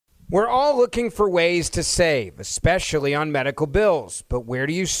We're all looking for ways to save, especially on medical bills. But where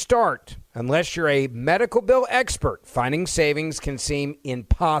do you start? Unless you're a medical bill expert, finding savings can seem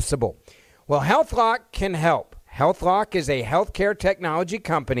impossible. Well, HealthLock can help. HealthLock is a healthcare technology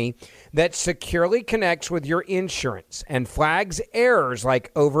company that securely connects with your insurance and flags errors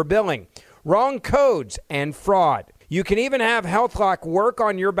like overbilling, wrong codes, and fraud. You can even have HealthLock work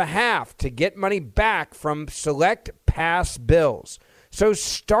on your behalf to get money back from select past bills. So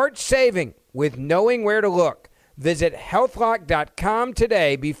start saving with knowing where to look. Visit healthlock.com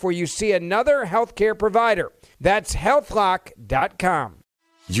today before you see another healthcare provider. That's healthlock.com.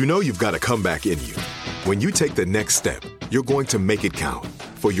 You know you've got a comeback in you. When you take the next step, you're going to make it count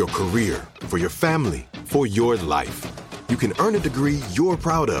for your career, for your family, for your life. You can earn a degree you're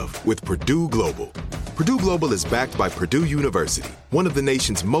proud of with Purdue Global. Purdue Global is backed by Purdue University, one of the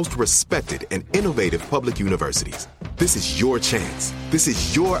nation's most respected and innovative public universities. This is your chance. This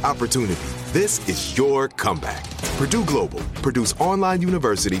is your opportunity. This is your comeback. Purdue Global, Purdue's online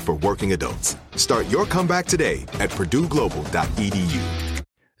university for working adults. Start your comeback today at purdueglobal.edu.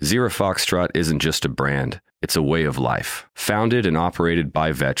 Zero Foxtrot isn't just a brand, it's a way of life. Founded and operated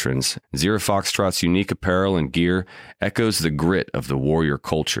by veterans, Zero Foxtrot's unique apparel and gear echoes the grit of the warrior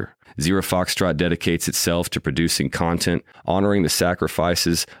culture. Zero Foxtrot dedicates itself to producing content, honoring the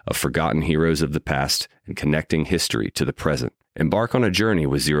sacrifices of forgotten heroes of the past, and connecting history to the present. Embark on a journey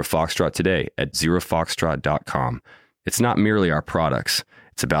with Zero Foxtrot today at zerofoxtrot.com. It's not merely our products,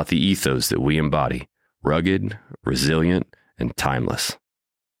 it's about the ethos that we embody. Rugged, resilient, and timeless.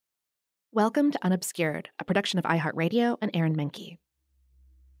 Welcome to Unobscured, a production of iHeartRadio and Aaron Menke.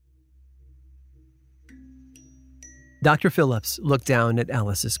 Dr. Phillips looked down at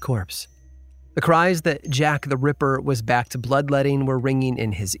Alice's corpse. The cries that Jack the Ripper was back to bloodletting were ringing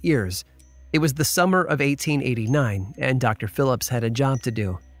in his ears. It was the summer of 1889, and Dr. Phillips had a job to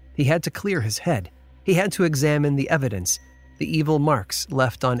do. He had to clear his head. He had to examine the evidence, the evil marks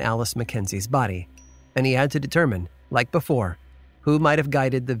left on Alice Mackenzie's body. And he had to determine, like before, who might have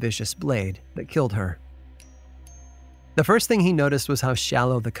guided the vicious blade that killed her. The first thing he noticed was how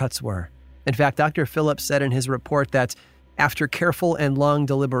shallow the cuts were. In fact, Dr. Phillips said in his report that, after careful and long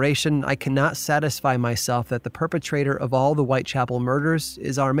deliberation, I cannot satisfy myself that the perpetrator of all the Whitechapel murders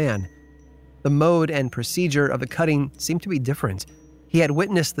is our man. The mode and procedure of the cutting seemed to be different. He had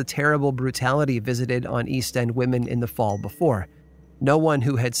witnessed the terrible brutality visited on East End women in the fall before. No one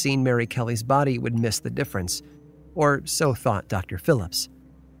who had seen Mary Kelly's body would miss the difference. Or so thought Dr. Phillips.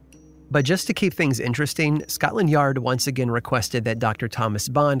 But just to keep things interesting, Scotland Yard once again requested that Dr. Thomas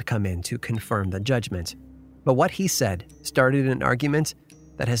Bond come in to confirm the judgment. But what he said started an argument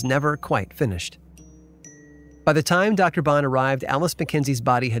that has never quite finished. By the time Dr. Bond arrived, Alice Mackenzie's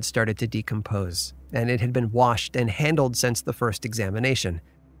body had started to decompose, and it had been washed and handled since the first examination.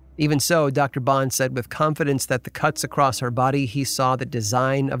 Even so, Dr. Bond said with confidence that the cuts across her body he saw the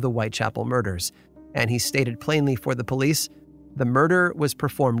design of the Whitechapel murders, and he stated plainly for the police, the murder was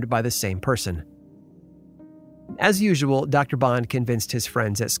performed by the same person. As usual, Dr. Bond convinced his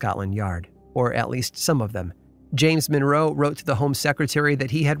friends at Scotland Yard, or at least some of them. James Monroe wrote to the Home Secretary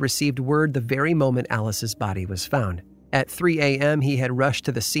that he had received word the very moment Alice's body was found. At 3 a.m., he had rushed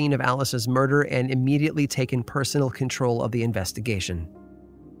to the scene of Alice's murder and immediately taken personal control of the investigation.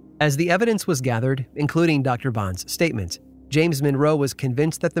 As the evidence was gathered, including Dr. Bond's statement, James Monroe was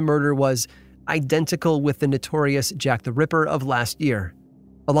convinced that the murder was identical with the notorious Jack the Ripper of last year.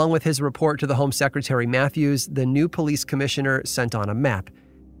 Along with his report to the Home Secretary Matthews, the new police commissioner sent on a map.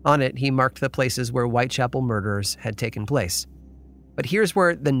 On it, he marked the places where Whitechapel murders had taken place. But here's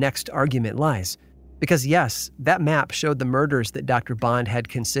where the next argument lies. Because yes, that map showed the murders that Dr. Bond had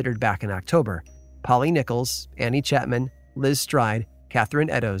considered back in October. Polly Nichols, Annie Chapman, Liz Stride, Catherine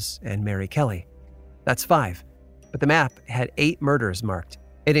Eddowes, and Mary Kelly. That's 5. But the map had 8 murders marked.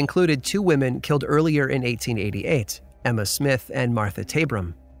 It included 2 women killed earlier in 1888, Emma Smith and Martha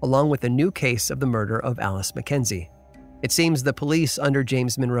Tabram, along with a new case of the murder of Alice Mackenzie. It seems the police under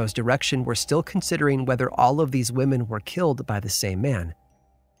James Monroe's direction were still considering whether all of these women were killed by the same man.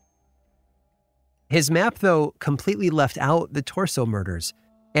 His map, though, completely left out the torso murders,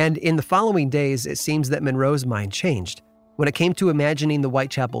 and in the following days, it seems that Monroe's mind changed. When it came to imagining the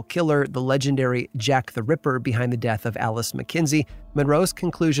Whitechapel killer, the legendary Jack the Ripper behind the death of Alice Mackenzie, Monroe's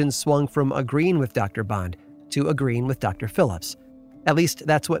conclusions swung from agreeing with Dr. Bond to agreeing with Dr. Phillips. At least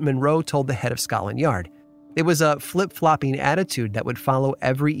that's what Monroe told the head of Scotland Yard. It was a flip-flopping attitude that would follow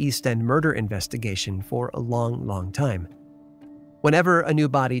every East End murder investigation for a long, long time. Whenever a new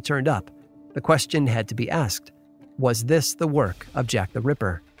body turned up, the question had to be asked, was this the work of Jack the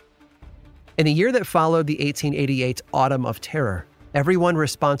Ripper? In the year that followed the 1888 Autumn of Terror, Everyone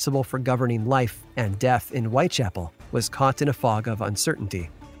responsible for governing life and death in Whitechapel was caught in a fog of uncertainty.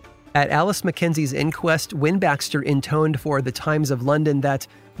 At Alice Mackenzie's inquest, Wynne Baxter intoned for the Times of London that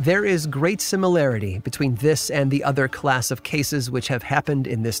there is great similarity between this and the other class of cases which have happened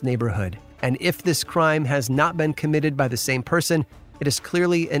in this neighborhood, and if this crime has not been committed by the same person, it is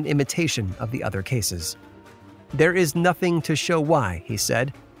clearly an imitation of the other cases. There is nothing to show why, he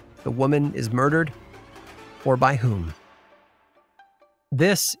said, the woman is murdered, or by whom.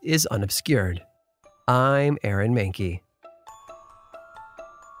 This is Unobscured. I'm Aaron Mahnke.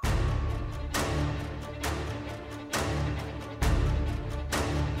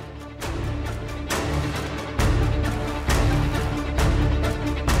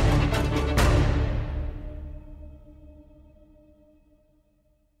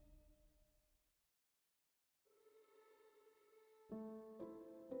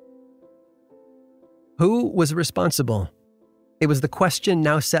 Who was responsible? It was the question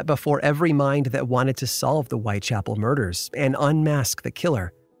now set before every mind that wanted to solve the Whitechapel murders and unmask the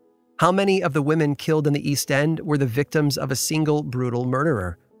killer. How many of the women killed in the East End were the victims of a single brutal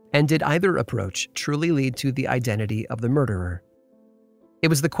murderer? And did either approach truly lead to the identity of the murderer? It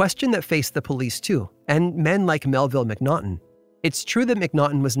was the question that faced the police too, and men like Melville McNaughton. It's true that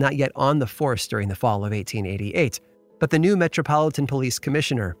McNaughton was not yet on the force during the fall of 1888, but the new Metropolitan Police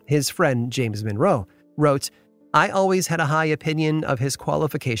Commissioner, his friend James Monroe, wrote, "I always had a high opinion of his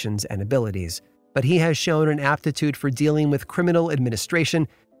qualifications and abilities, but he has shown an aptitude for dealing with criminal administration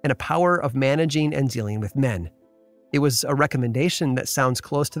and a power of managing and dealing with men." It was a recommendation that sounds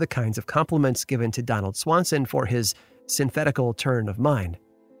close to the kinds of compliments given to Donald Swanson for his synthetical turn of mind.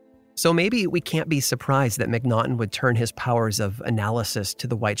 So maybe we can't be surprised that McNaughton would turn his powers of analysis to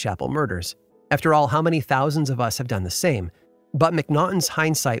the Whitechapel murders. After all, how many thousands of us have done the same? But McNaughton's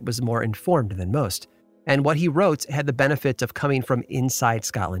hindsight was more informed than most, and what he wrote had the benefit of coming from inside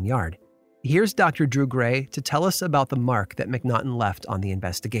Scotland Yard. Here's Dr. Drew Gray to tell us about the mark that McNaughton left on the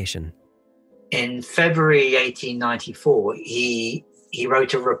investigation. In February 1894, he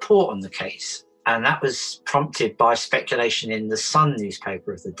wrote a report on the case, and that was prompted by speculation in the Sun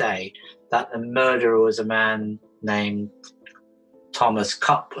newspaper of the day that the murderer was a man named Thomas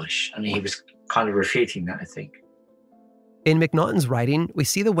Cutbush, and he was kind of refuting that, I think. In McNaughton's writing, we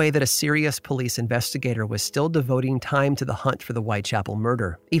see the way that a serious police investigator was still devoting time to the hunt for the Whitechapel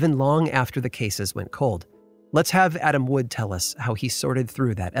murder, even long after the cases went cold. Let's have Adam Wood tell us how he sorted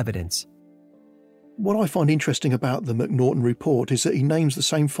through that evidence. What I find interesting about the McNaughton report is that he names the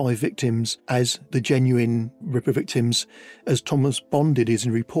same 5 victims as the genuine Ripper victims as Thomas Bond did in his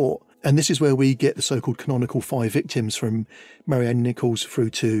report. And this is where we get the so-called canonical 5 victims from Marianne Nichols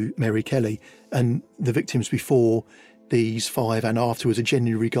through to Mary Kelly. And the victims before these 5 and afterwards are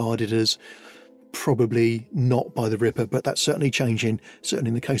generally regarded as probably not by the Ripper, but that's certainly changing, certainly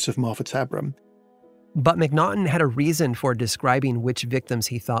in the case of Martha Tabram. But McNaughton had a reason for describing which victims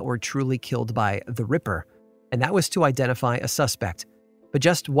he thought were truly killed by the Ripper, and that was to identify a suspect. But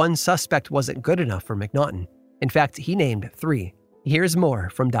just one suspect wasn't good enough for McNaughton. In fact, he named 3. Here's more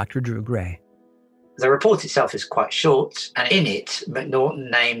from Dr. Drew Gray. The report itself is quite short, and in it,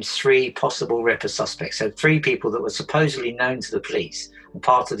 McNaughton names 3 possible Ripper suspects, so 3 people that were supposedly known to the police and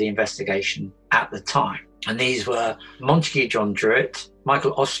part of the investigation at the time. And these were Montague John Druitt,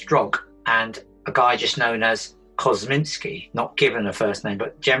 Michael Ostrog, and a guy just known as Kosminski, not given a first name,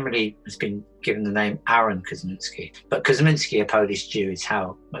 but generally has been given the name Aaron Kosminski. But Kosminski, a Polish Jew, is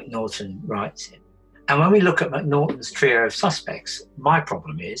how McNaughton writes it. And when we look at McNaughton's trio of suspects, my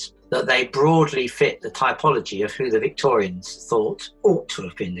problem is that they broadly fit the typology of who the Victorians thought ought to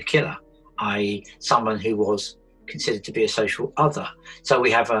have been the killer, i.e. someone who was considered to be a social other. So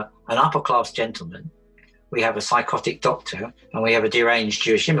we have an upper-class gentleman, we have a psychotic doctor, and we have a deranged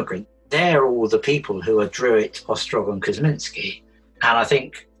Jewish immigrant. They're all the people who are Druitt, Ostrog and Kosminski. And I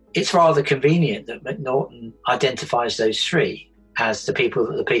think it's rather convenient that McNaughton identifies those 3 as the people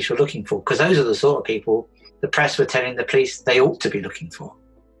that the police were looking for, because those are the sort of people the press were telling the police they ought to be looking for.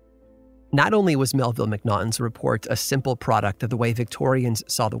 Not only was Melville McNaughton's report a simple product of the way Victorians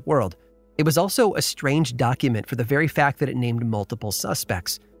saw the world, it was also a strange document for the very fact that it named multiple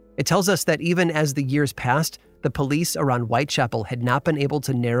suspects. It tells us that even as the years passed, the police around Whitechapel had not been able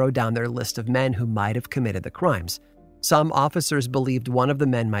to narrow down their list of men who might have committed the crimes. Some officers believed one of the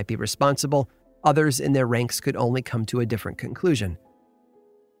men might be responsible, others in their ranks could only come to a different conclusion.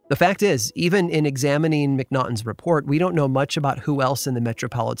 The fact is, even in examining McNaughton's report, we don't know much about who else in the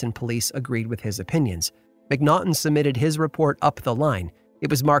Metropolitan Police agreed with his opinions. McNaughton submitted his report up the line. It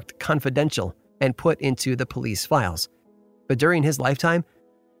was marked confidential and put into the police files. But during his lifetime,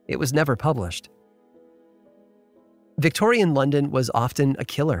 it was never published. Victorian London was often a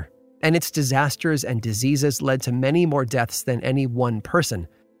killer, and its disasters and diseases led to many more deaths than any one person.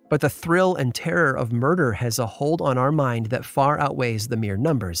 But the thrill and terror of murder has a hold on our mind that far outweighs the mere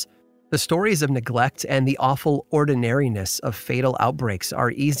numbers. The stories of neglect and the awful ordinariness of fatal outbreaks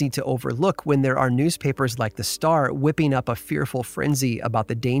are easy to overlook when there are newspapers like The Star whipping up a fearful frenzy about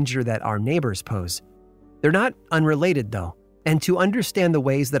the danger that our neighbors pose. They're not unrelated, though, and to understand the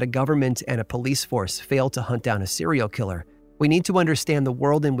ways that a government and a police force fail to hunt down a serial killer, we need to understand the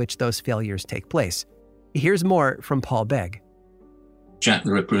world in which those failures take place. Here's more from Paul Begg. Jack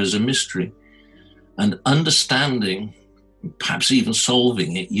the Ripper is a mystery, and understanding, perhaps even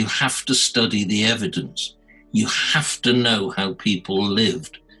solving it, you have to study the evidence. You have to know how people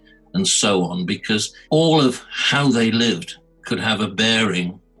lived and so on, because all of how they lived could have a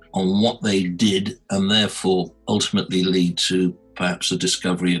bearing on what they did and therefore ultimately lead to perhaps a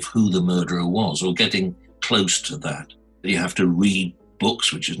discovery of who the murderer was or getting close to that. You have to read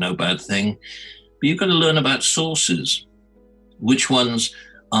books, which is no bad thing, but you've got to learn about sources, which ones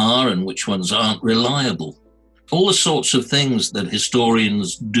are and which ones aren't reliable. All the sorts of things that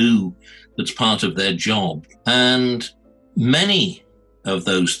historians do that's part of their job. And many of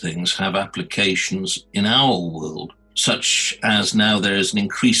those things have applications in our world, such as now there is an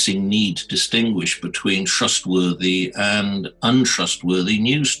increasing need to distinguish between trustworthy and untrustworthy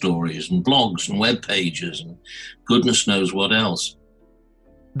news stories and blogs and web pages and goodness knows what else.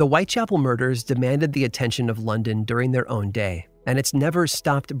 The Whitechapel murders demanded the attention of London during their own day, and it's never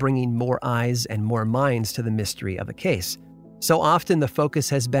stopped bringing more eyes and more minds to the mystery of the case. So often the focus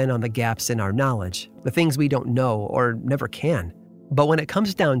has been on the gaps in our knowledge, the things we don't know or never can. But when it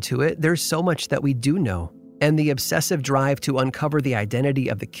comes down to it, there's so much that we do know, and the obsessive drive to uncover the identity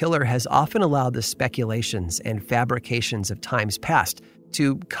of the killer has often allowed the speculations and fabrications of times past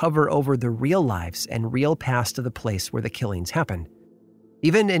to cover over the real lives and real past of the place where the killings happened.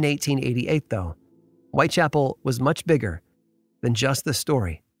 Even in 1888, though, Whitechapel was much bigger than just the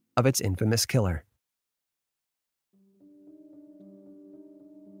story of its infamous killer.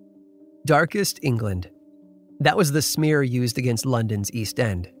 Darkest England. That was the smear used against London's East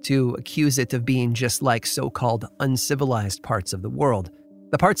End to accuse it of being just like so-called uncivilized parts of the world.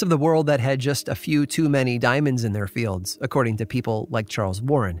 The parts of the world that had just a few too many diamonds in their fields, according to people like Charles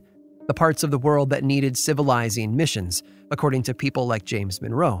Warren. The parts of the world that needed civilizing missions, according to people like James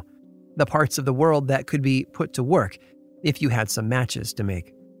Monroe. The parts of the world that could be put to work if you had some matches to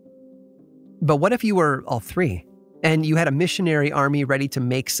make. But what if you were all three, and you had a missionary army ready to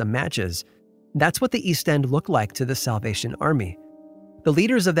make some matches? That's what the East End looked like to the Salvation Army. The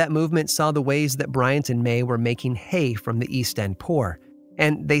leaders of that movement saw the ways that Bryant and May were making hay from the East End poor,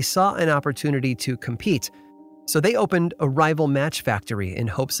 and they saw an opportunity to compete. So they opened a rival match factory in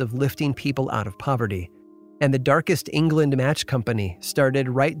hopes of lifting people out of poverty. And the Darkest England Match Company started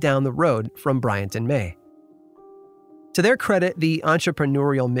right down the road from Bryant and May. To their credit, the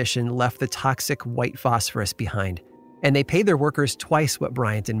entrepreneurial mission left the toxic white phosphorus behind, and they paid their workers twice what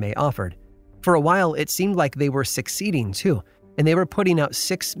Bryant and May offered. For a while, it seemed like they were succeeding too, and they were putting out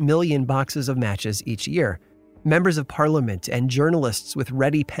 6 million boxes of matches each year. Members of Parliament and journalists with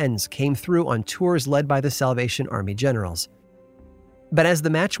ready pens came through on tours led by the Salvation Army generals. But as the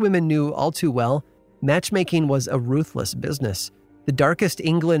matchwomen knew all too well, matchmaking was a ruthless business. The Darkest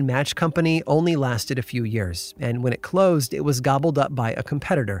England Match Company only lasted a few years, and when it closed, it was gobbled up by a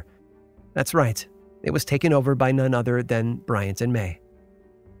competitor. That's right, it was taken over by none other than Bryant and May.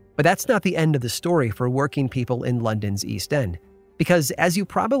 But that's not the end of the story for working people in London's East End. Because as you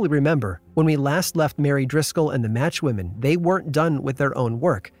probably remember, when we last left Mary Driscoll and the matchwomen, they weren't done with their own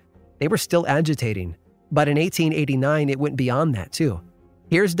work. They were still agitating. But in 1889, it went beyond that too.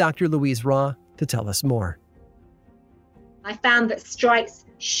 Here's Dr. Louise Raw to tell us more. I found that strikes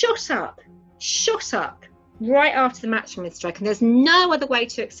shot up right after the matchwomen strike. And there's no other way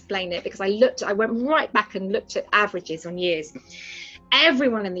to explain it, because I went right back and looked at averages on years.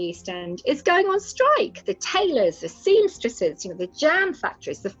 Everyone in the East End is going on strike. The tailors, the seamstresses, the jam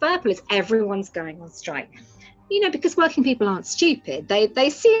factories, the fur pullers, everyone's going on strike. Because working people aren't stupid. They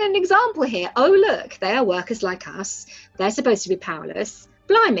see an example here. Oh, look, they are workers like us. They're supposed to be powerless.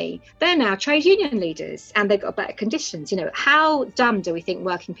 Blimey, they're now trade union leaders and they've got better conditions. How dumb do we think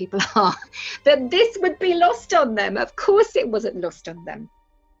working people are that this would be lost on them? Of course it wasn't lost on them.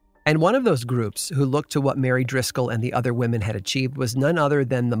 And one of those groups who looked to what Mary Driscoll and the other women had achieved was none other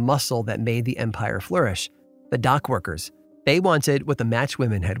than the muscle that made the empire flourish, the dock workers. They wanted what the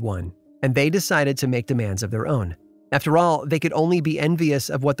matchwomen had won, and they decided to make demands of their own. After all, they could only be envious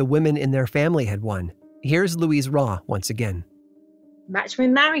of what the women in their family had won. Here's Louise Raw once again.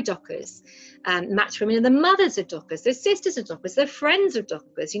 Matchwomen marry dockers. Matchwomen are the mothers of dockers, the sisters of dockers, the friends of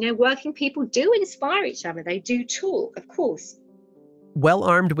dockers. Working people do inspire each other. They do talk, of course. Well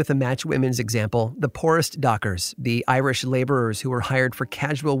armed with the Matchwomen's example, the poorest dockers, the Irish laborers who were hired for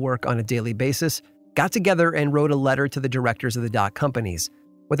casual work on a daily basis, got together and wrote a letter to the directors of the dock companies.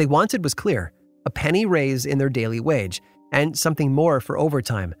 What they wanted was clear: a penny raise in their daily wage and something more for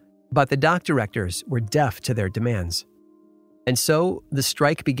overtime. But the dock directors were deaf to their demands. And so the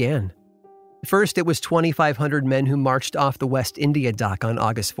strike began. First, it was 2,500 men who marched off the West India dock on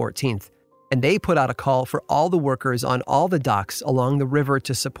August 14th, and they put out a call for all the workers on all the docks along the river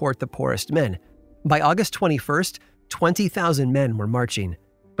to support the poorest men. By August 21st, 20,000 men were marching,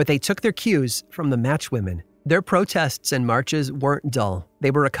 but they took their cues from the Matchwomen. Their protests and marches weren't dull.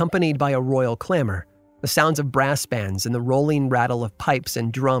 They were accompanied by a royal clamor. The sounds of brass bands and the rolling rattle of pipes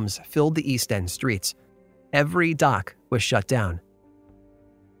and drums filled the East End streets. Every dock was shut down.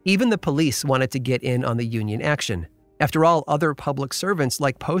 Even the police wanted to get in on the union action. After all, other public servants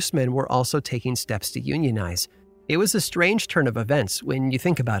like postmen were also taking steps to unionize. It was a strange turn of events when you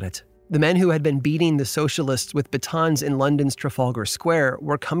think about it. The men who had been beating the socialists with batons in London's Trafalgar Square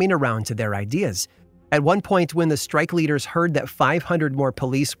were coming around to their ideas. At one point, when the strike leaders heard that 500 more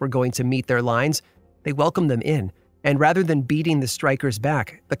police were going to meet their lines, they welcomed them in, and rather than beating the strikers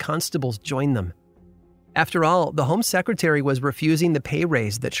back, the constables joined them. After all, the Home Secretary was refusing the pay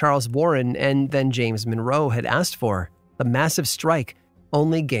raise that Charles Warren and then James Monroe had asked for. The massive strike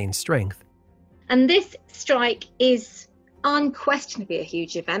only gained strength. And this strike is unquestionably a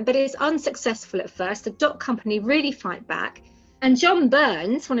huge event, but it's unsuccessful at first. The dock company really fight back. And John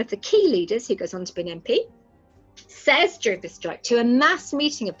Burns, one of the key leaders who goes on to be an MP, says during the strike to a mass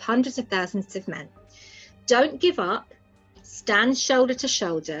meeting of hundreds of thousands of men, "Don't give up, stand shoulder to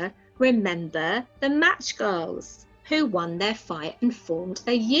shoulder, remember the Match Girls who won their fight and formed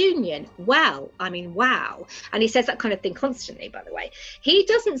a union." Wow. And he says that kind of thing constantly, by the way. He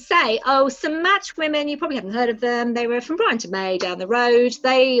doesn't say, some match women, you probably haven't heard of them. They were from Bryan to May down the road.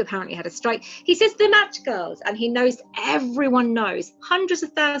 They apparently had a strike. He says the Match Girls, and he knows, everyone knows, hundreds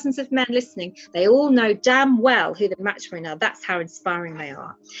of thousands of men listening. They all know damn well who the match women are. That's how inspiring they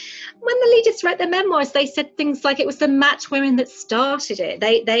are. When the leaders wrote their memoirs, they said things like it was the match women that started it.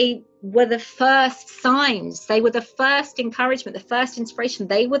 They were the first signs. They were the first encouragement, the first inspiration.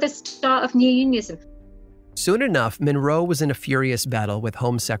 They were the start of new unionism. Soon enough, Monroe was in a furious battle with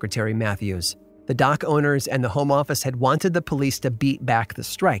Home Secretary Matthews. The dock owners and the Home Office had wanted the police to beat back the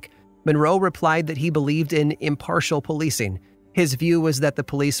strike. Monroe replied that he believed in impartial policing. His view was that the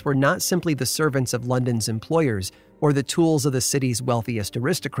police were not simply the servants of London's employers or the tools of the city's wealthiest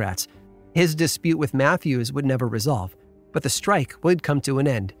aristocrats. His dispute with Matthews would never resolve, but the strike would come to an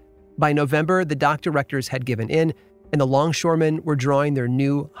end. By November, the dock directors had given in, and the longshoremen were drawing their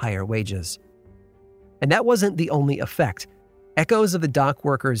new, higher wages. And that wasn't the only effect. Echoes of the dock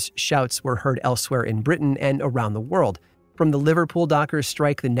workers' shouts were heard elsewhere in Britain and around the world, from the Liverpool dockers'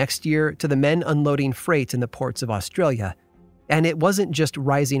 strike the next year to the men unloading freight in the ports of Australia. And it wasn't just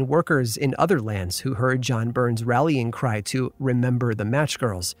rising workers in other lands who heard John Burns' rallying cry to remember the Match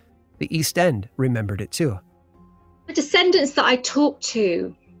Girls. The East End remembered it too. The descendants that I talked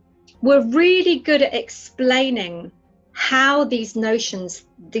to were really good at explaining how these notions,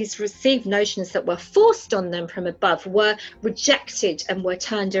 these received notions that were forced on them from above, were rejected and were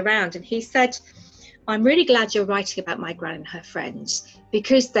turned around. And he said, "I'm really glad you're writing about my gran and her friends,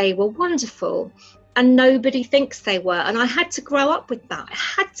 because they were wonderful and nobody thinks they were. And I had to grow up with that. I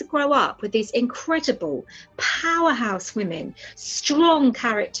had to grow up with these incredible powerhouse women, strong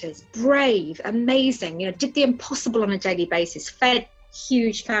characters, brave, amazing, did the impossible on a daily basis, fed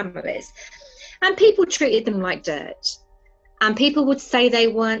huge families, and people treated them like dirt. And people would say they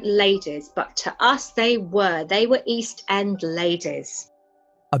weren't ladies, but to us they were East End ladies."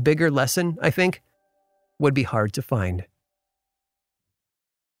 A bigger lesson, I think, would be hard to find.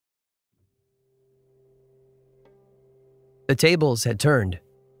 The tables had turned.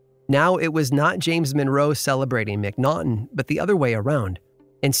 Now it was not James Monroe celebrating Macnaghten, but the other way around.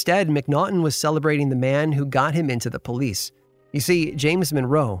 Instead, Macnaghten was celebrating the man who got him into the police. You see, James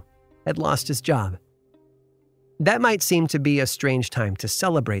Monroe had lost his job. That might seem to be a strange time to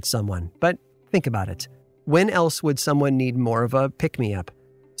celebrate someone, but think about it. When else would someone need more of a pick-me-up?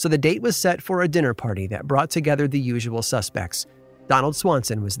 So the date was set for a dinner party that brought together the usual suspects. Donald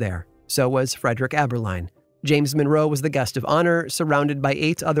Swanson was there. So was Frederick Aberline. James Monroe was the guest of honor, surrounded by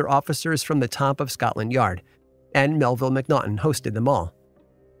 8 other officers from the top of Scotland Yard. And Melville Macnaghten hosted them all.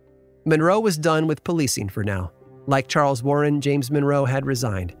 Monroe was done with policing for now. Like Charles Warren, James Monroe had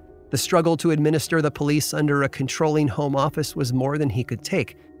resigned. The struggle to administer the police under a controlling Home Office was more than he could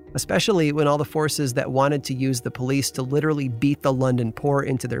take, especially when all the forces that wanted to use the police to literally beat the London poor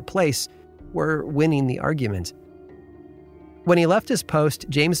into their place were winning the argument. When he left his post,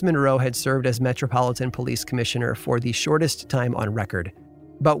 James Monroe had served as Metropolitan Police Commissioner for the shortest time on record.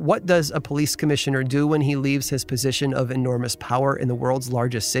 But what does a police commissioner do when he leaves his position of enormous power in the world's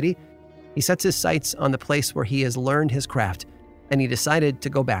largest city? He sets his sights on the place where he has learned his craft, and he decided to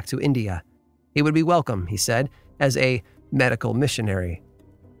go back to India. He would be welcome, he said, as a medical missionary.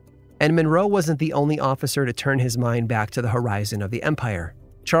 And Monroe wasn't the only officer to turn his mind back to the horizon of the empire.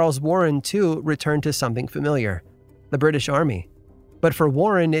 Charles Warren, too, returned to something familiar: the British Army. But for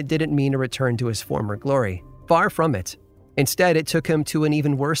Warren, it didn't mean a return to his former glory. Far from it. Instead, it took him to an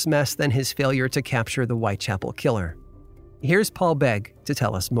even worse mess than his failure to capture the Whitechapel killer. Here's Paul Begg to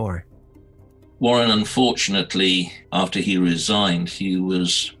tell us more. Warren, unfortunately, after he resigned, he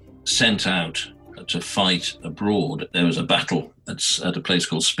was sent out to fight abroad. There was a battle at a place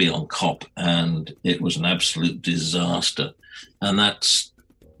called Spion Kop, and it was an absolute disaster. And that's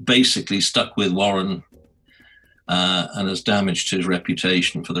basically stuck with Warren and has damaged his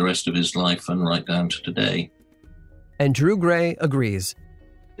reputation for the rest of his life and right down to today. And Drew Gray agrees.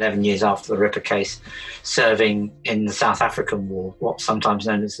 11 years after the Ripper case, serving in the South African War, what's sometimes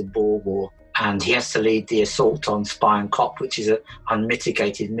known as the Boer War. And he has to lead the assault on Spion Kop, which is an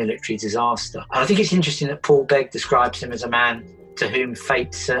unmitigated military disaster. And I think it's interesting that Paul Begg describes him as a man to whom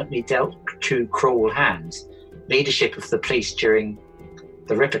fate certainly dealt two cruel hands. Leadership of the police during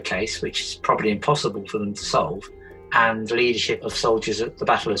the Ripper case, which is probably impossible for them to solve, and leadership of soldiers at the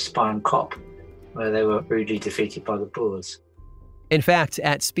Battle of Spion Kop, where they were rudely defeated by the Boers. In fact,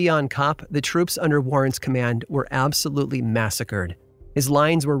 at Spion Kop, the troops under Warren's command were absolutely massacred. His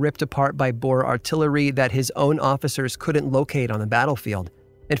lines were ripped apart by Boer artillery that his own officers couldn't locate on the battlefield.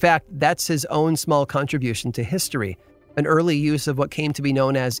 In fact, that's his own small contribution to history, an early use of what came to be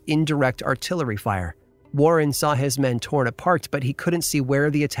known as indirect artillery fire. Warren saw his men torn apart, but he couldn't see where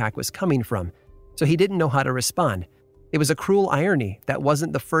the attack was coming from, so he didn't know how to respond. It was a cruel irony that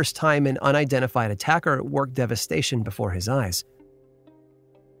wasn't the first time an unidentified attacker worked devastation before his eyes.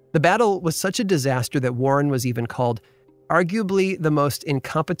 The battle was such a disaster that Warren was even called arguably the most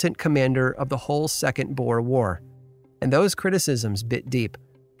incompetent commander of the whole Second Boer War. And those criticisms bit deep.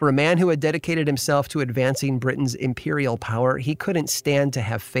 For a man who had dedicated himself to advancing Britain's imperial power, he couldn't stand to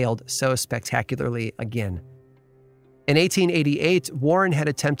have failed so spectacularly again. In 1888, Warren had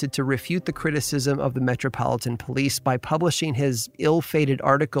attempted to refute the criticism of the Metropolitan Police by publishing his ill-fated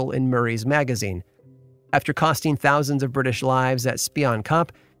article in Murray's magazine. After costing thousands of British lives at Spion Kop,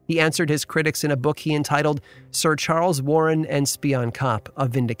 he answered his critics in a book he entitled Sir Charles Warren and Spion Kop, A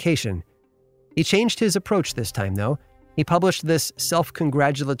Vindication. He changed his approach this time, though. He published this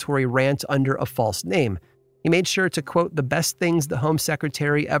self-congratulatory rant under a false name. He made sure to quote the best things the Home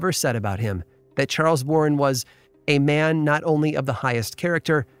Secretary ever said about him, that Charles Warren was a man not only of the highest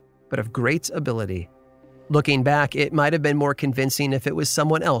character, but of great ability. Looking back, it might have been more convincing if it was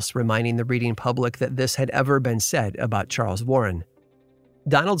someone else reminding the reading public that this had ever been said about Charles Warren.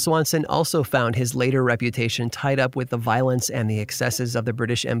 Donald Swanson also found his later reputation tied up with the violence and the excesses of the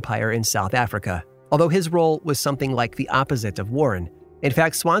British Empire in South Africa, although his role was something like the opposite of Warren. In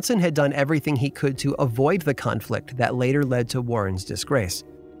fact, Swanson had done everything he could to avoid the conflict that later led to Warren's disgrace.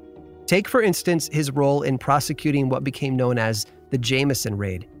 Take, for instance, his role in prosecuting what became known as the Jameson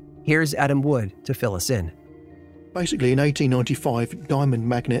Raid. Here's Adam Wood to fill us in. Basically, in 1895, diamond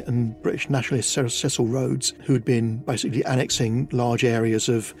magnate and British nationalist Cecil Rhodes, who had been basically annexing large areas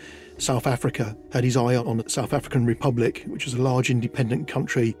of South Africa, had his eye on the South African Republic, which was a large independent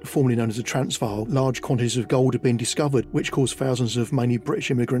country formerly known as the Transvaal. Large quantities of gold had been discovered, which caused thousands of mainly British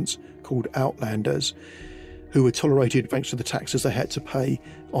immigrants, called outlanders, who were tolerated thanks to the taxes they had to pay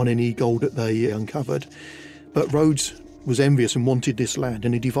on any gold that they uncovered. But Rhodes was envious and wanted this land,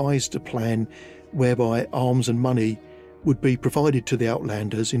 and he devised a plan whereby arms and money would be provided to the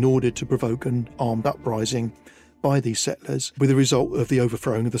outlanders in order to provoke an armed uprising by these settlers, with the result of the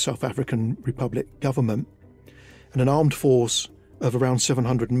overthrowing of the South African Republic government. And an armed force of around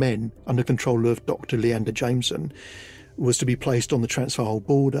 700 men under control of Dr. Leander Jameson was to be placed on the Transvaal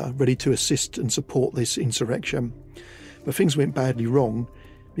border, ready to assist and support this insurrection. But things went badly wrong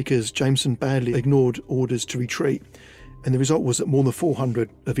because Jameson badly ignored orders to retreat, and the result was that more than 400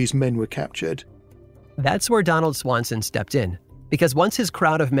 of his men were captured. That's where Donald Swanson stepped in, because once his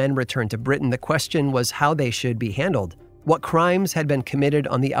crowd of men returned to Britain, the question was how they should be handled. What crimes had been committed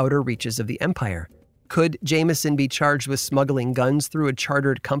on the outer reaches of the empire? Could Jameson be charged with smuggling guns through a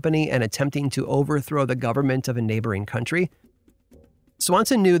chartered company and attempting to overthrow the government of a neighboring country?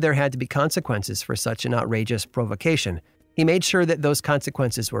 Swanson knew there had to be consequences for such an outrageous provocation. He made sure that those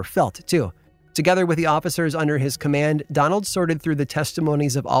consequences were felt, too. Together with the officers under his command, Donald sorted through the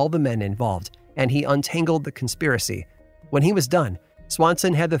testimonies of all the men involved, and he untangled the conspiracy. When he was done,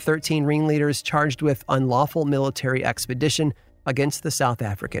 Swanson had the 13 ringleaders charged with unlawful military expedition against the South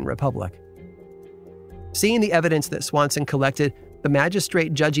African Republic. Seeing the evidence that Swanson collected, the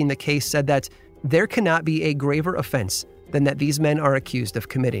magistrate judging the case said that there cannot be a graver offense than that these men are accused of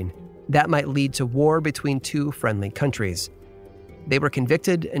committing. That might lead to war between two friendly countries. They were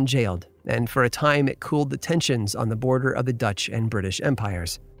convicted and jailed, and for a time it cooled the tensions on the border of the Dutch and British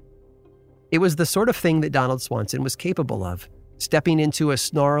empires. It was the sort of thing that Donald Swanson was capable of, stepping into a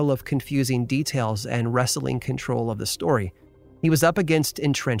snarl of confusing details and wresting control of the story. He was up against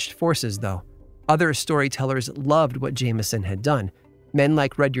entrenched forces, though. Other storytellers loved what Jameson had done. Men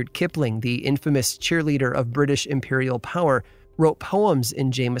like Rudyard Kipling, the infamous cheerleader of British imperial power, wrote poems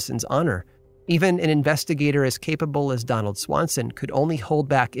in Jameson's honor. Even an investigator as capable as Donald Swanson could only hold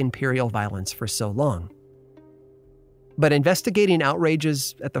back imperial violence for so long. But investigating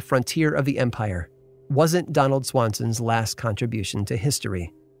outrages at the frontier of the empire wasn't Donald Swanson's last contribution to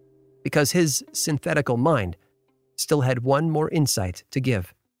history, because his synthetical mind still had one more insight to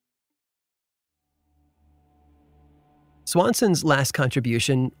give. Swanson's last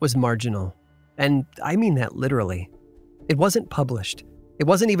contribution was marginal, and I mean that literally. It wasn't published. It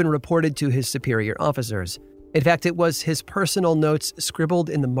wasn't even reported to his superior officers. In fact, it was his personal notes scribbled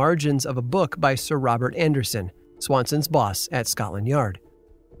in the margins of a book by Sir Robert Anderson, Swanson's boss at Scotland Yard.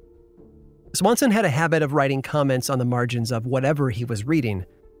 Swanson had a habit of writing comments on the margins of whatever he was reading.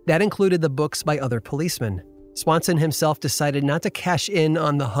 That included the books by other policemen. Swanson himself decided not to cash in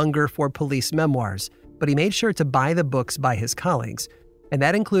on the hunger for police memoirs, but he made sure to buy the books by his colleagues, and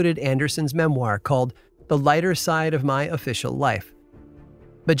that included Anderson's memoir called The Lighter Side of My Official Life.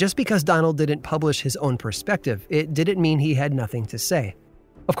 But just because Donald didn't publish his own perspective, it didn't mean he had nothing to say.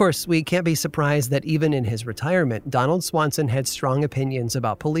 Of course, we can't be surprised that even in his retirement, Donald Swanson had strong opinions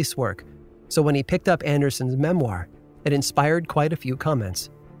about police work. So when he picked up Anderson's memoir, it inspired quite a few comments.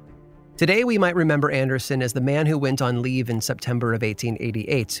 Today, we might remember Anderson as the man who went on leave in September of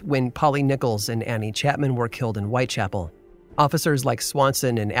 1888 when Polly Nichols and Annie Chapman were killed in Whitechapel. Officers like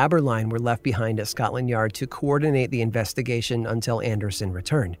Swanson and Aberline were left behind at Scotland Yard to coordinate the investigation until Anderson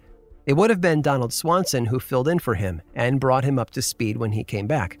returned. It would have been Donald Swanson who filled in for him and brought him up to speed when he came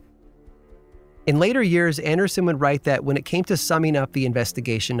back. In later years, Anderson would write that when it came to summing up the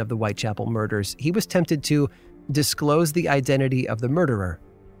investigation of the Whitechapel murders, he was tempted to disclose the identity of the murderer,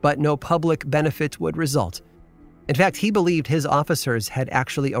 but no public benefit would result. In fact, he believed his officers had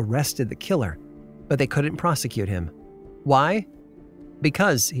actually arrested the killer, but they couldn't prosecute him. Why?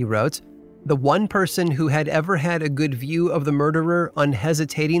 Because, he wrote, the one person who had ever had a good view of the murderer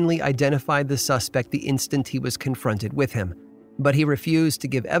unhesitatingly identified the suspect the instant he was confronted with him, but he refused to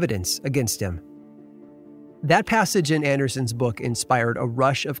give evidence against him. That passage in Anderson's book inspired a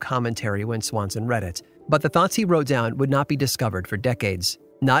rush of commentary when Swanson read it, but the thoughts he wrote down would not be discovered for decades,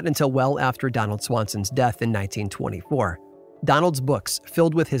 not until well after Donald Swanson's death in 1924. Donald's books,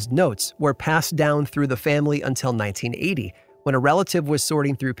 filled with his notes, were passed down through the family until 1980, when a relative was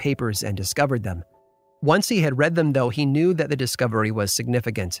sorting through papers and discovered them. Once he had read them, though, he knew that the discovery was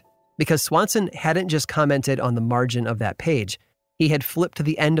significant, because Swanson hadn't just commented on the margin of that page. He had flipped to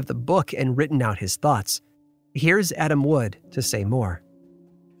the end of the book and written out his thoughts. Here's Adam Wood to say more.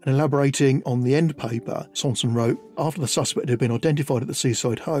 And elaborating on the end paper, Swanson wrote, after the suspect had been identified at the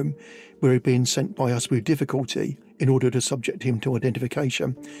seaside home, where he'd been sent by us with difficulty in order to subject him to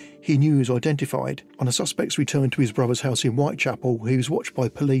identification, he knew he was identified. On the suspect's return to his brother's house in Whitechapel, he was watched by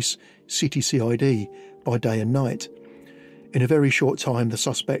police, City CID, by day and night. In a very short time, the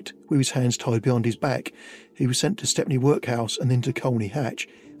suspect, with his hands tied behind his back, he was sent to Stepney Workhouse and then to Colney Hatch,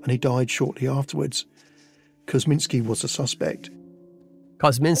 and he died shortly afterwards. Kosminski was the suspect.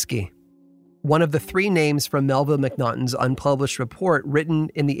 Kosminski, one of the three names from Melville Macnaghten's unpublished report written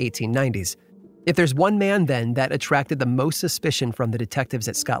in the 1890s. If there's one man, then, that attracted the most suspicion from the detectives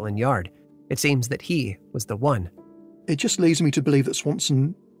at Scotland Yard, it seems that he was the one. It just leads me to believe that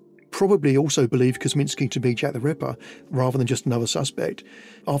Swanson probably also believed Kosminski to be Jack the Ripper, rather than just another suspect.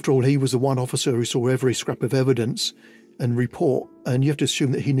 After all, he was the one officer who saw every scrap of evidence and report, and you have to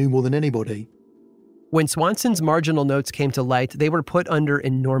assume that he knew more than anybody. When Swanson's marginal notes came to light, they were put under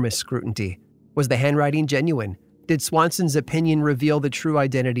enormous scrutiny. Was the handwriting genuine? Did Swanson's opinion reveal the true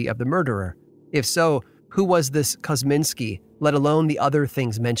identity of the murderer? If so, who was this Kosminski, let alone the other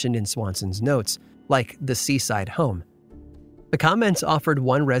things mentioned in Swanson's notes, like the seaside home? The comments offered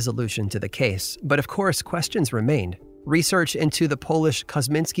one resolution to the case, but of course questions remained. Research into the Polish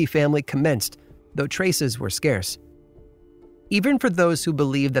Kosminski family commenced, though traces were scarce. Even for those who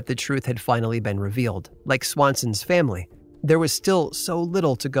believed that the truth had finally been revealed, like Swanson's family, there was still so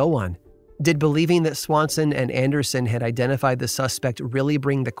little to go on. Did believing that Swanson and Anderson had identified the suspect really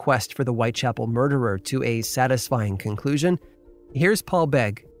bring the quest for the Whitechapel murderer to a satisfying conclusion? Here's Paul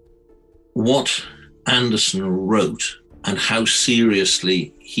Begg. What Anderson wrote and how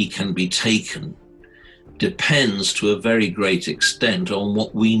seriously he can be taken depends to a very great extent on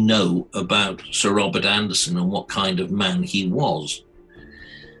what we know about Sir Robert Anderson and what kind of man he was,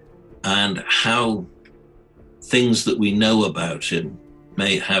 and how things that we know about him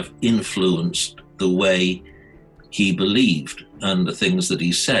may have influenced the way he believed and the things that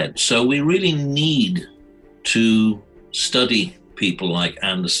he said. So we really need to study people like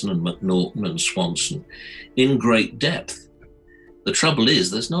Anderson and Macnaghten and Swanson in great depth. The trouble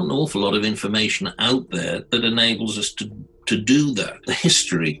is there's not an awful lot of information out there that enables us to do that. The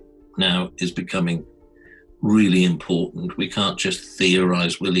history now is becoming really important. We can't just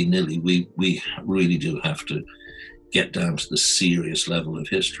theorize willy-nilly. We really do have to get down to the serious level of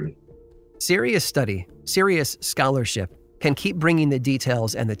history. Serious study, serious scholarship can keep bringing the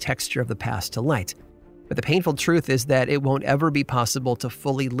details and the texture of the past to light. But the painful truth is that it won't ever be possible to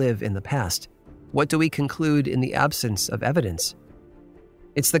fully live in the past. What do we conclude in the absence of evidence?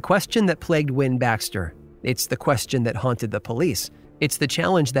 It's the question that plagued Wynne Baxter. It's the question that haunted the police. It's the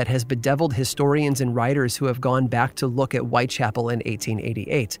challenge that has bedeviled historians and writers who have gone back to look at Whitechapel in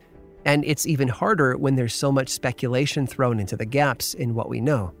 1888. And it's even harder when there's so much speculation thrown into the gaps in what we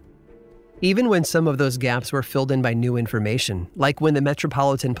know. Even when some of those gaps were filled in by new information, like when the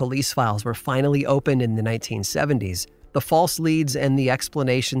Metropolitan Police files were finally opened in the 1970s, the false leads and the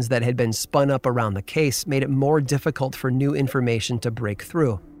explanations that had been spun up around the case made it more difficult for new information to break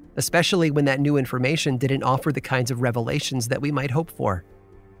through, especially when that new information didn't offer the kinds of revelations that we might hope for.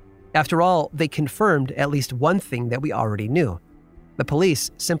 After all, they confirmed at least one thing that we already knew. The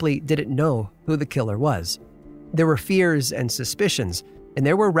police simply didn't know who the killer was. There were fears and suspicions, and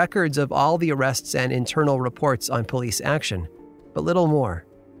there were records of all the arrests and internal reports on police action, but little more.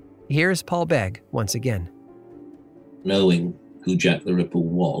 Here's Paul Begg once again. Knowing who Jack the Ripper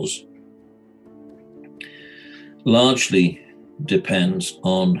was largely depends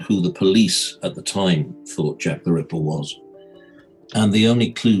on who the police at the time thought Jack the Ripper was. And the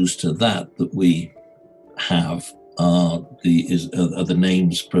only clues to that we have are the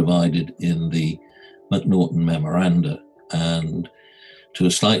names provided in the Macnaghten memoranda, and to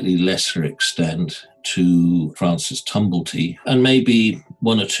a slightly lesser extent to Francis Tumblety, and maybe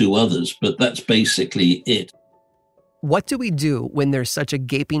one or two others, but that's basically it. What do we do when there's such a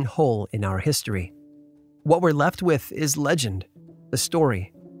gaping hole in our history? What we're left with is legend, the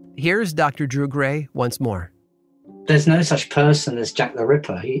story. Here's Dr. Drew Gray once more. There's no such person as Jack the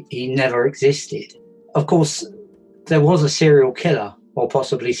Ripper. He never existed. Of course, there was a serial killer, or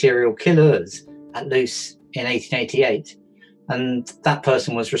possibly serial killers, at Luce in 1888. And that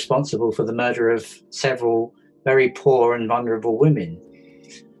person was responsible for the murder of several very poor and vulnerable women.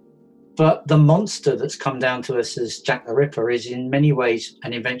 But the monster that's come down to us as Jack the Ripper is in many ways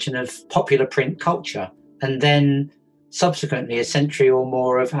an invention of popular print culture, and then subsequently a century or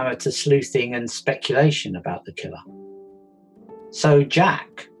more of amateur sleuthing and speculation about the killer. So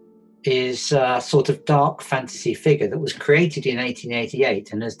Jack is a sort of dark fantasy figure that was created in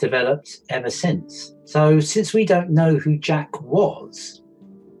 1888 and has developed ever since. So since we don't know who Jack was,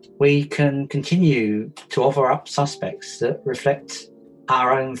 we can continue to offer up suspects that reflect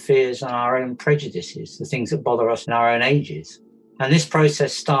our own fears and our own prejudices, the things that bother us in our own ages. And this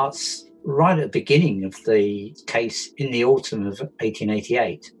process starts right at the beginning of the case in the autumn of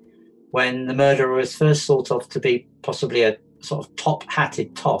 1888, when the murderer was first thought of to be possibly a sort of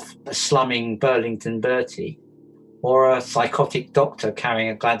top-hatted toff, a slumming Burlington Bertie, or a psychotic doctor carrying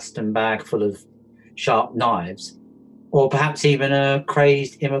a Gladstone bag full of sharp knives, or perhaps even a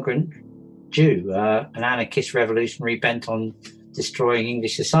crazed immigrant Jew, an anarchist revolutionary bent on destroying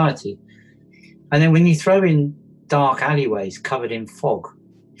English society. And then when you throw in dark alleyways covered in fog,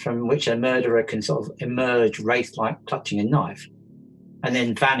 from which a murderer can sort of emerge wraith-like clutching a knife, and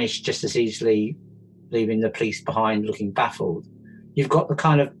then vanish just as easily, leaving the police behind looking baffled, you've got the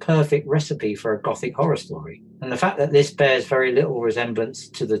kind of perfect recipe for a Gothic horror story. And the fact that this bears very little resemblance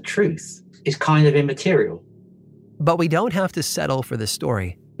to the truth is kind of immaterial. But we don't have to settle for the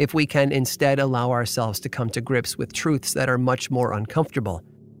story if we can instead allow ourselves to come to grips with truths that are much more uncomfortable,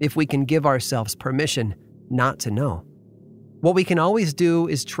 if we can give ourselves permission not to know. What we can always do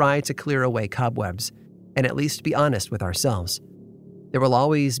is try to clear away cobwebs and at least be honest with ourselves. There will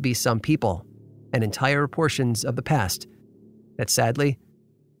always be some people and entire portions of the past that sadly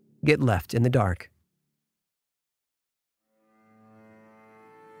get left in the dark.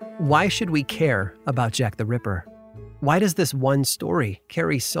 Why should we care about Jack the Ripper? Why does this one story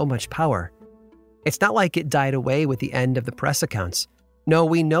carry so much power? It's not like it died away with the end of the press accounts. No,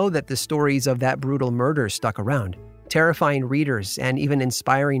 we know that the stories of that brutal murder stuck around, terrifying readers and even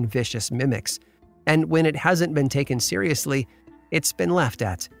inspiring vicious mimics. And when it hasn't been taken seriously, it's been laughed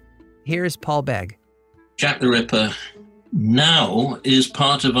at. Here's Paul Begg. Jack the Ripper now is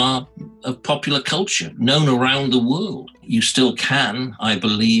part of popular culture, known around the world. You still can, I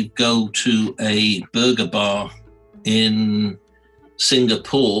believe, go to a burger bar in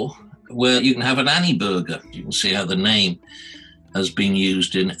Singapore where you can have an Annie burger. You can see how the name has been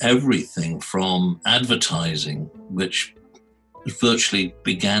used in everything from advertising, which virtually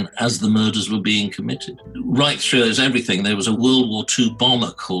began as the murders were being committed. Right through, there's everything. There was a World War II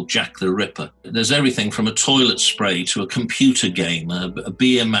bomber called Jack the Ripper. There's everything from a toilet spray to a computer game, a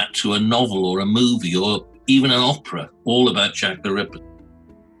beer mat to a novel or a movie or even an opera, all about Jack the Ripper.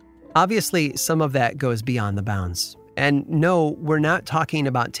 Obviously, some of that goes beyond the bounds. And no, we're not talking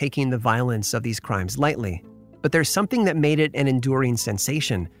about taking the violence of these crimes lightly. But there's something that made it an enduring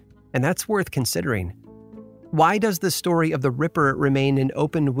sensation, and that's worth considering. Why does the story of the Ripper remain an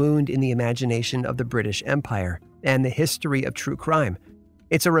open wound in the imagination of the British Empire and the history of true crime?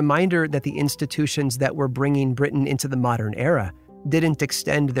 It's a reminder that the institutions that were bringing Britain into the modern era didn't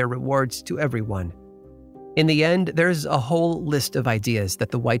extend their rewards to everyone. In the end, there's a whole list of ideas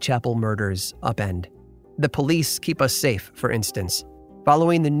that the Whitechapel murders upend. The police keep us safe, for instance.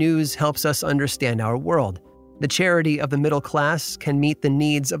 Following the news helps us understand our world. The charity of the middle class can meet the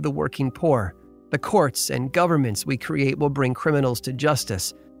needs of the working poor. The courts and governments we create will bring criminals to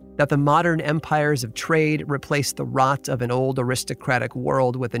justice. That the modern empires of trade replace the rot of an old aristocratic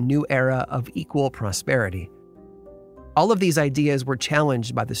world with a new era of equal prosperity. All of these ideas were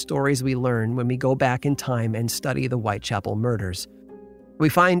challenged by the stories we learn when we go back in time and study the Whitechapel murders. We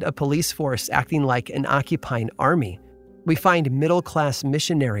find a police force acting like an occupying army. We find middle-class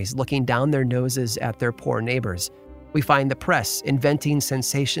missionaries looking down their noses at their poor neighbors. We find the press inventing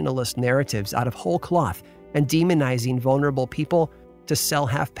sensationalist narratives out of whole cloth and demonizing vulnerable people to sell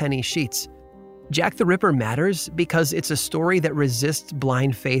half-penny sheets. Jack the Ripper matters because it's a story that resists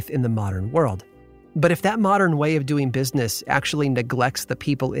blind faith in the modern world. But if that modern way of doing business actually neglects the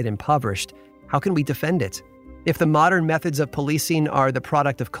people it impoverished, how can we defend it? If the modern methods of policing are the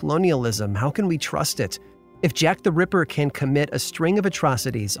product of colonialism, how can we trust it? If Jack the Ripper can commit a string of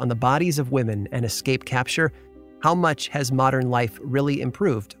atrocities on the bodies of women and escape capture, how much has modern life really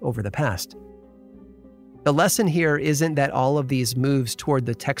improved over the past? The lesson here isn't that all of these moves toward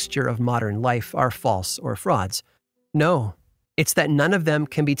the texture of modern life are false or frauds. No, it's that none of them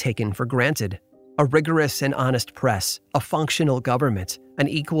can be taken for granted. A rigorous and honest press, a functional government, an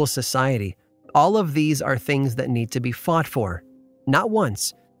equal society, all of these are things that need to be fought for. Not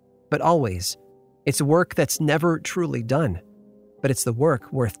once, but always. It's work that's never truly done, but it's the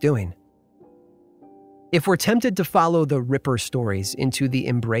work worth doing. If we're tempted to follow the Ripper stories into the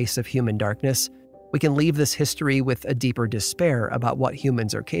embrace of human darkness, we can leave this history with a deeper despair about what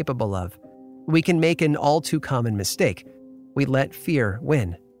humans are capable of. We can make an all-too-common mistake. We let fear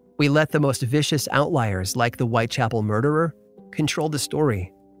win. We let the most vicious outliers, like the Whitechapel murderer, control the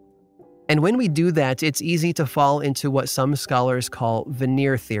story. And when we do that, it's easy to fall into what some scholars call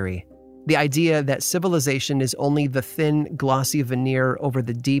veneer theory, the idea that civilization is only the thin, glossy veneer over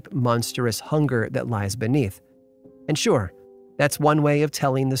the deep, monstrous hunger that lies beneath. And sure, that's one way of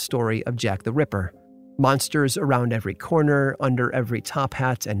telling the story of Jack the Ripper. Monsters around every corner, under every top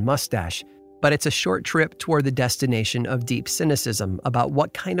hat and mustache. But it's a short trip toward the destination of deep cynicism about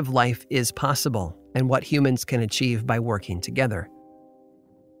what kind of life is possible and what humans can achieve by working together.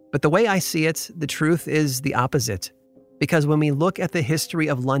 But the way I see it, the truth is the opposite. Because when we look at the history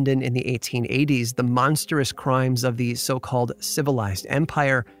of London in the 1880s, the monstrous crimes of the so-called civilized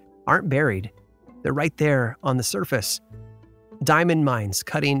empire aren't buried. They're right there on the surface. Diamond mines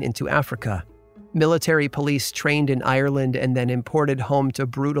cutting into Africa. Military police trained in Ireland and then imported home to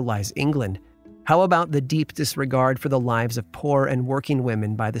brutalize England. How about the deep disregard for the lives of poor and working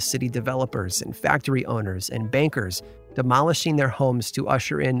women by the city developers and factory owners and bankers, demolishing their homes to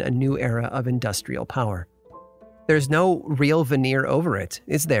usher in a new era of industrial power? There's no real veneer over it,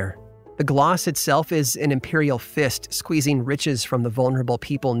 is there? The gloss itself is an imperial fist squeezing riches from the vulnerable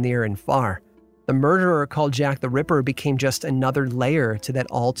people near and far. The murderer called Jack the Ripper became just another layer to that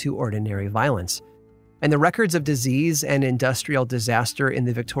all-too-ordinary violence. And the records of disease and industrial disaster in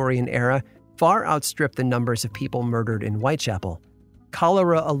the Victorian era far outstrip the numbers of people murdered in Whitechapel.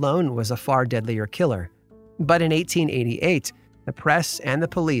 Cholera alone was a far deadlier killer. But in 1888, the press and the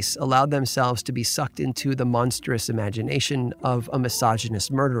police allowed themselves to be sucked into the monstrous imagination of a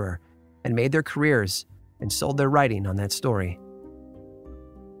misogynist murderer and made their careers and sold their writing on that story.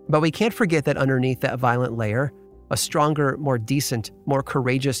 But we can't forget that underneath that violent layer, a stronger, more decent, more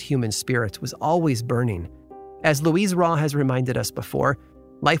courageous human spirit was always burning. As Louise Raw has reminded us before,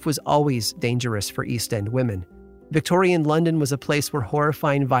 life was always dangerous for East End women. Victorian London was a place where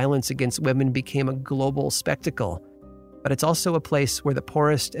horrifying violence against women became a global spectacle. But it's also a place where the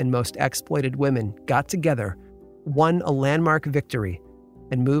poorest and most exploited women got together, won a landmark victory,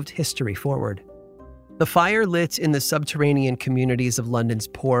 and moved history forward. The fire lit in the subterranean communities of London's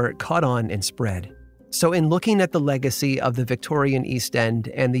poor caught on and spread. So in looking at the legacy of the Victorian East End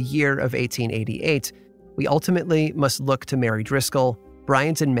and the year of 1888, we ultimately must look to Mary Driscoll,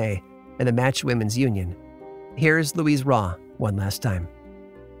 Bryant & May, and the Match Women's Union. Here's Louise Raw one last time.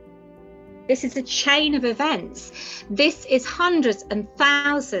 This is a chain of events. This is hundreds and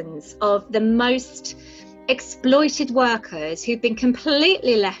thousands of the most exploited workers who've been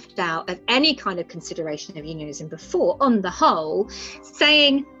completely left out of any kind of consideration of unionism before, on the whole,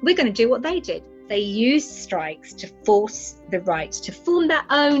 saying, we're going to do what they did. They used strikes to force the right to form their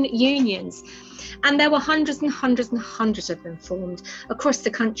own unions. And there were hundreds and hundreds and hundreds of them formed across the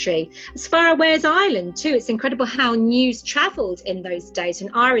country. As far away as Ireland, too. It's incredible how news travelled in those days. And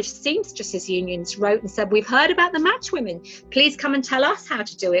Irish seamstresses unions wrote and said, we've heard about the Match Women. Please come and tell us how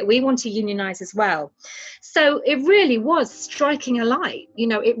to do it. We want to unionise as well. So it really was striking a light. You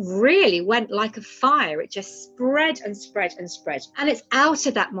know, it really went like a fire. It just spread and spread and spread. And it's out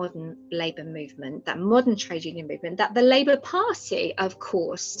of that modern labour movement, that modern trade union movement, that the Labour Party, of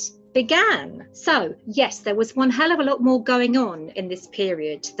course, began. So, yes, there was one hell of a lot more going on in this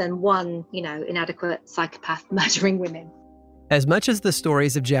period than one, inadequate psychopath murdering women. As much as the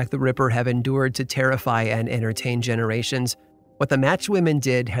stories of Jack the Ripper have endured to terrify and entertain generations, what the Match Women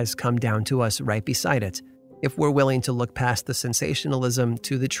did has come down to us right beside it, if we're willing to look past the sensationalism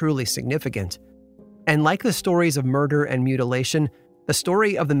to the truly significant. And like the stories of murder and mutilation, the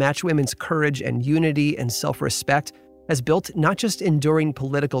story of the Match Women's courage and unity and self-respect has built not just enduring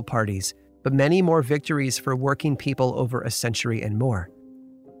political parties, but many more victories for working people over a century and more.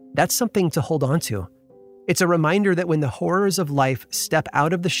 That's something to hold on to. It's a reminder that when the horrors of life step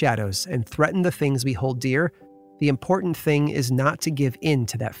out of the shadows and threaten the things we hold dear, the important thing is not to give in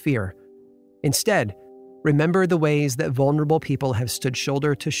to that fear. Instead, remember the ways that vulnerable people have stood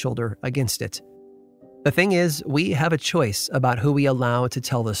shoulder to shoulder against it. The thing is, we have a choice about who we allow to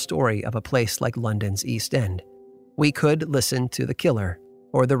tell the story of a place like London's East End. We could listen to the killer,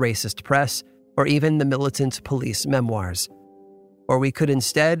 or the racist press, or even the militant police memoirs. Or we could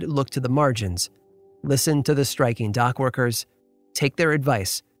instead look to the margins, listen to the striking dock workers, take their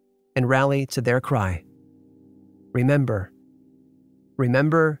advice, and rally to their cry. Remember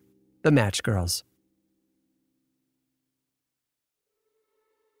the Match Girls.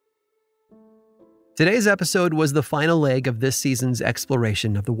 Today's episode was the final leg of this season's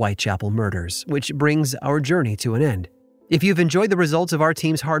exploration of the Whitechapel murders, which brings our journey to an end. If you've enjoyed the results of our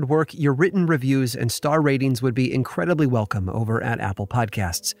team's hard work, your written reviews and star ratings would be incredibly welcome over at Apple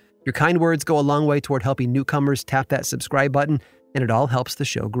Podcasts. Your kind words go a long way toward helping newcomers tap that subscribe button, and it all helps the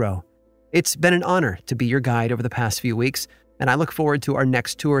show grow. It's been an honor to be your guide over the past few weeks, and I look forward to our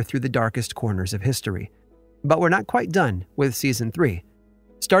next tour through the darkest corners of history. But we're not quite done with Season 3.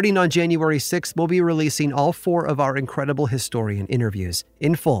 Starting on January 6th, we'll be releasing all 4 of our incredible historian interviews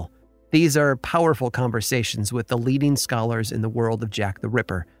in full. These are powerful conversations with the leading scholars in the world of Jack the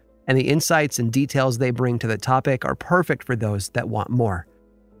Ripper, and the insights and details they bring to the topic are perfect for those that want more.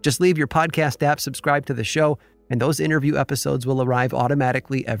 Just leave your podcast app subscribed to the show, and those interview episodes will arrive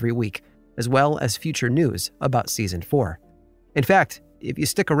automatically every week, as well as future news about Season 4. In fact, if you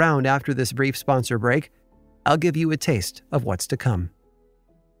stick around after this brief sponsor break, I'll give you a taste of what's to come.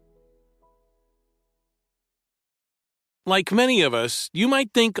 Like many of us, you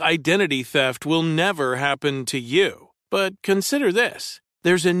might think identity theft will never happen to you. But consider this.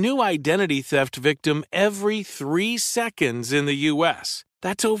 There's a new identity theft victim every 3 seconds in the U.S.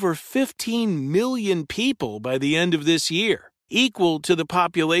 That's over 15 million people by the end of this year, equal to the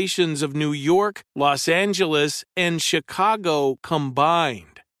populations of New York, Los Angeles, and Chicago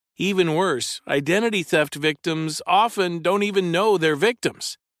combined. Even worse, identity theft victims often don't even know they're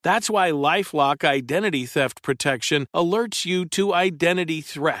victims. That's why LifeLock Identity Theft Protection alerts you to identity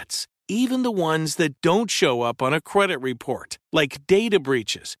threats, even the ones that don't show up on a credit report, like data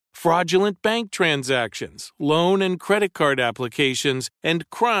breaches, fraudulent bank transactions, loan and credit card applications, and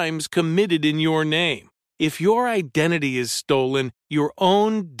crimes committed in your name. If your identity is stolen, your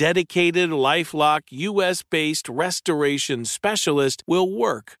own dedicated LifeLock U.S.-based restoration specialist will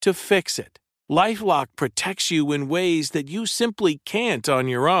work to fix it. LifeLock protects you in ways that you simply can't on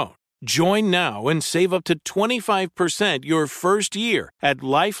your own. Join now and save up to 25% your first year at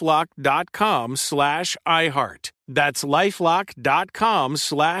LifeLock.com/iHeart. That's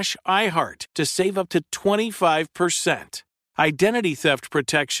LifeLock.com/iHeart to save up to 25%. Identity theft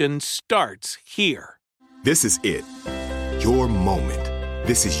protection starts here. This is it. Your moment.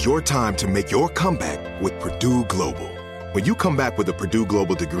 This is your time to make your comeback with Purdue Global. When you come back with a Purdue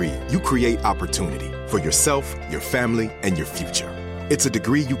Global degree, you create opportunity for yourself, your family, and your future. It's a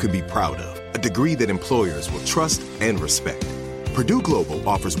degree you can be proud of, a degree that employers will trust and respect. Purdue Global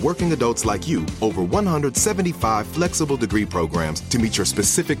offers working adults like you over 175 flexible degree programs to meet your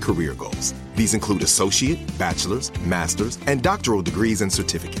specific career goals. These include associate, bachelor's, master's, and doctoral degrees and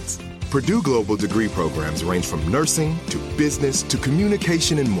certificates. Purdue Global degree programs range from nursing to business to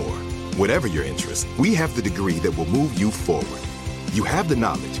communication and more. Whatever your interest, we have the degree that will move you forward. You have the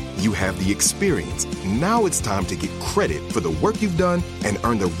knowledge, you have the experience. Now it's time to get credit for the work you've done and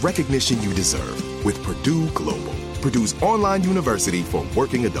earn the recognition you deserve with Purdue Global, Purdue's online university for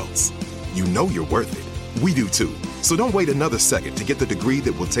working adults. You know you're worth it. We do too. So don't wait another second to get the degree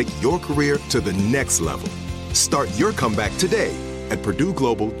that will take your career to the next level. Start your comeback today at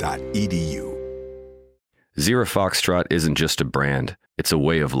purdueglobal.edu. Zero Foxtrot isn't just a brand, it's a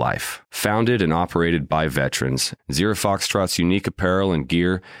way of life. Founded and operated by veterans, Zero Foxtrot's unique apparel and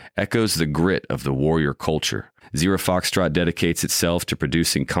gear echoes the grit of the warrior culture. Zero Foxtrot dedicates itself to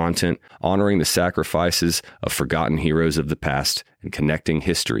producing content, honoring the sacrifices of forgotten heroes of the past, and connecting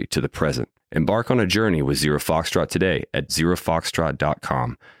history to the present. Embark on a journey with Zero Foxtrot today at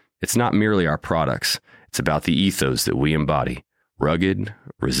zerofoxtrot.com. It's not merely our products, it's about the ethos that we embody. Rugged,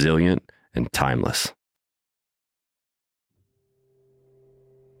 resilient, and timeless.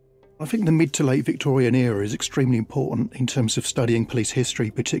 I think the mid to late Victorian era is extremely important in terms of studying police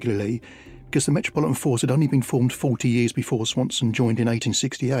history, particularly because the Metropolitan Force had only been formed 40 years before Swanson joined in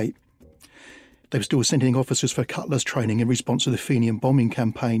 1868. They were still sending officers for cutlass training in response to the Fenian bombing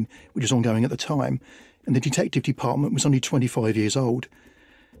campaign, which was ongoing at the time, and the detective department was only 25 years old.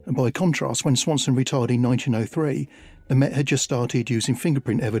 And by contrast, when Swanson retired in 1903, the Met had just started using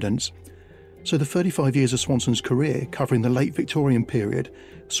fingerprint evidence. So the 35 years of Swanson's career, covering the late Victorian period,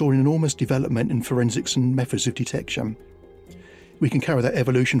 saw an enormous development in forensics and methods of detection. We can carry that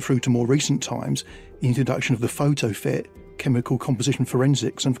evolution through to more recent times, the introduction of the photo fit, chemical composition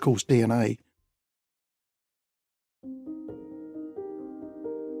forensics, and of course DNA.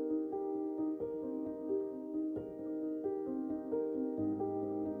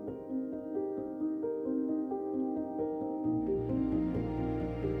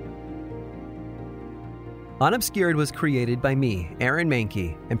 Unobscured was created by me, Aaron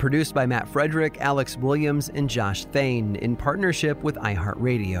Mahnke, and produced by Matt Frederick, Alex Williams, and Josh Thane in partnership with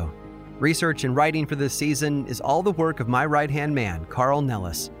iHeartRadio. Research and writing for this season is all the work of my right-hand man, Carl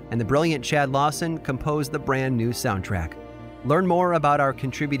Nellis, and the brilliant Chad Lawson composed the brand new soundtrack. Learn more about our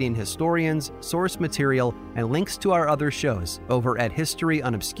contributing historians, source material, and links to our other shows over at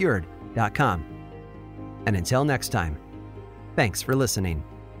historyunobscured.com. And until next time, thanks for listening.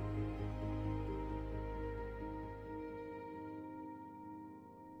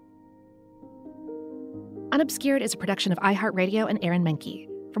 Unobscured is a production of iHeartRadio and Aaron Mahnke.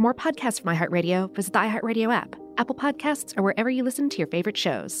 For more podcasts from iHeartRadio, visit the iHeartRadio app, Apple Podcasts, or wherever you listen to your favorite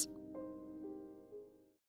shows.